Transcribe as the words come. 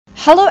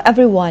Hello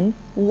everyone,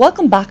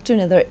 welcome back to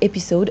another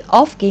episode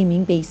of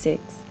Gaming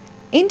Basics.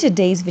 In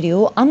today's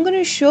video, I'm going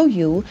to show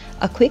you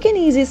a quick and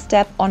easy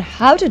step on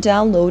how to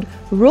download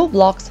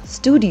Roblox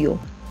Studio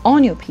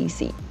on your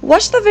PC.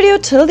 Watch the video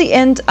till the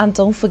end and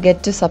don't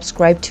forget to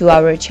subscribe to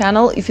our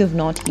channel if you've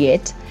not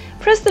yet.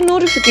 Press the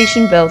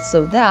notification bell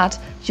so that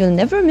you'll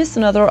never miss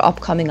another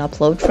upcoming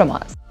upload from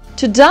us.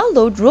 To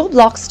download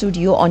Roblox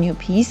Studio on your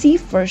PC,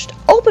 first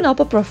open up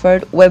a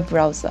preferred web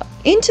browser.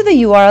 Into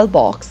the URL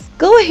box,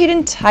 go ahead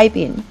and type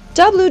in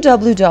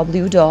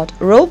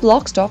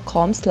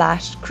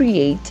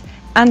www.roblox.com/create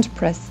and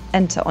press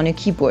enter on your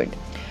keyboard.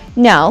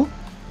 Now,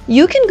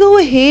 you can go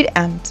ahead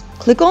and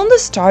click on the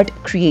Start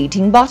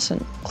Creating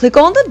button. Click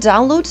on the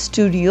Download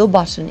Studio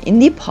button in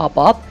the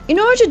pop-up in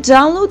order to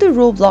download the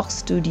Roblox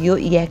Studio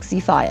exe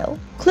file.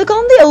 Click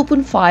on the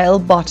Open File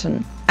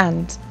button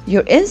and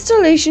your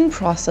installation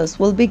process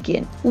will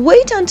begin.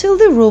 Wait until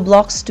the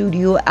Roblox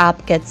Studio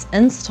app gets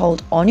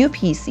installed on your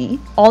PC.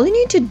 All you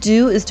need to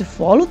do is to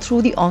follow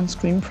through the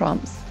on-screen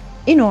prompts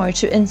in order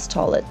to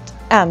install it.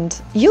 And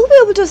you'll be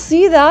able to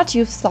see that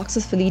you've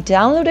successfully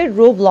downloaded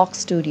Roblox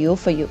Studio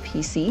for your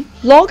PC.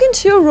 Log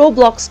into your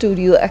Roblox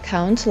Studio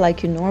account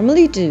like you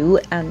normally do,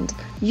 and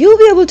you'll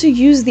be able to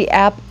use the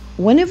app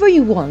whenever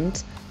you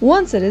want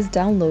once it is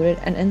downloaded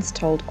and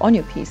installed on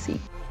your PC.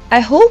 I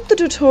hope the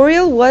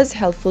tutorial was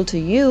helpful to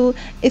you.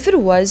 If it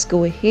was,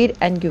 go ahead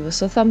and give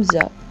us a thumbs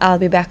up. I'll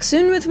be back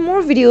soon with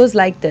more videos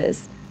like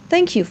this.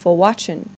 Thank you for watching.